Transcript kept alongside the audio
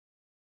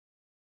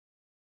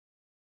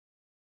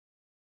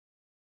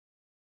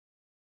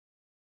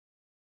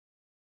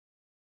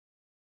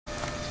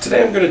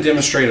Today I'm going to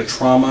demonstrate a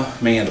trauma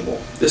mandible.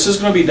 This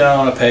is going to be done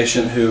on a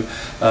patient who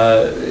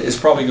is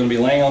probably going to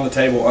be laying on the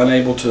table,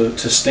 unable to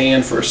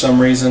stand for some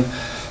reason.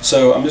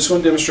 So I'm just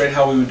going to demonstrate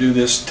how we would do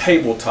this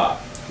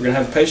tabletop. We're going to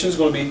have the patient is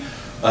going to be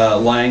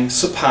lying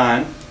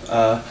supine.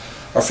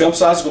 Our film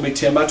size is going to be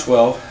 10 by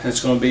 12, and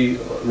it's going to be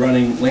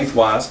running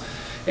lengthwise.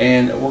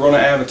 And we're going to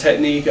have a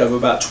technique of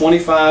about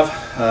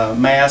 25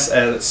 mass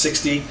at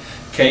 60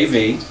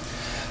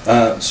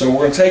 kV. So we're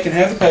going to take and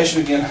have the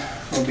patient again.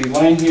 We'll be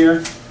laying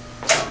here.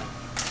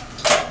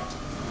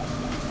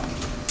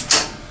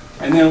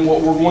 And then what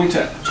we're going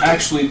to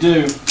actually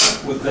do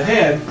with the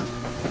head,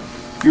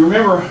 if you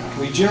remember,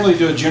 we generally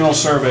do a general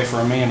survey for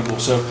a mandible.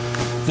 So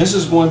this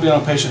is going to be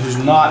on a patient who's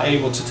not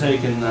able to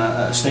take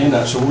and stand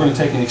up. So we're going to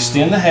take and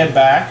extend the head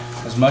back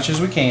as much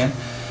as we can.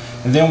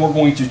 And then we're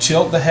going to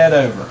tilt the head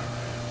over.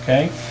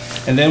 Okay?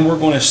 And then we're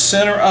going to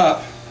center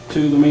up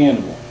to the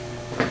mandible.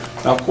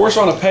 Now, of course,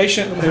 on a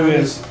patient who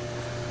has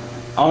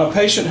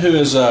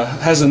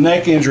a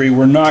neck injury,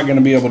 we're not going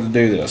to be able to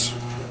do this.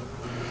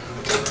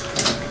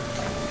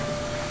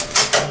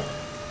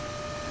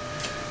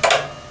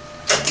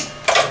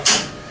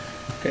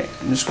 Okay,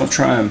 I'm just going to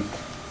try and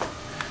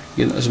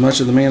get as much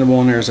of the mandible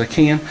in there as I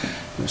can. I'm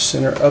going to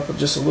center up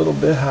just a little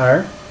bit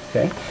higher.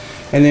 Okay,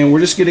 and then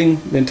we're just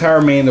getting the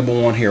entire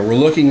mandible on here. We're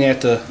looking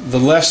at the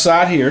left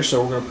side here,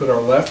 so we're going to put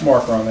our left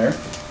marker on there.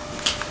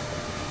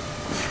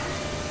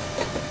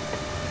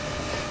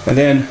 And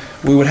then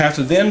we would have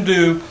to then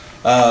do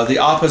the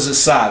opposite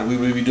side. We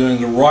would be doing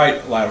the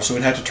right lateral. So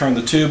we'd have to turn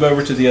the tube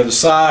over to the other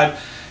side,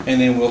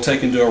 and then we'll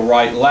take and do a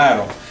right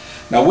lateral.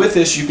 Now with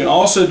this, you can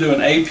also do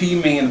an AP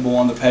mandible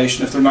on the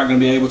patient if they're not going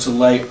to be able to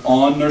lay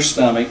on their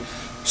stomach.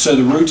 So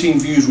the routine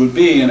views would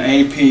be an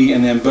AP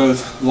and then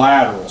both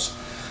laterals.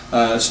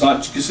 It's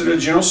not considered a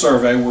general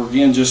survey. We're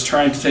again just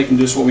trying to take and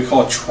do what we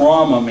call a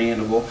trauma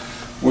mandible.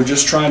 We're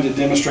just trying to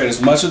demonstrate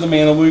as much of the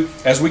mandible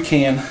as we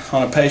can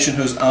on a patient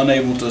who's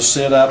unable to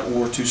sit up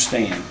or to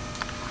stand.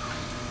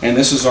 And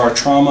this is our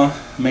trauma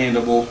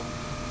mandible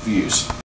views.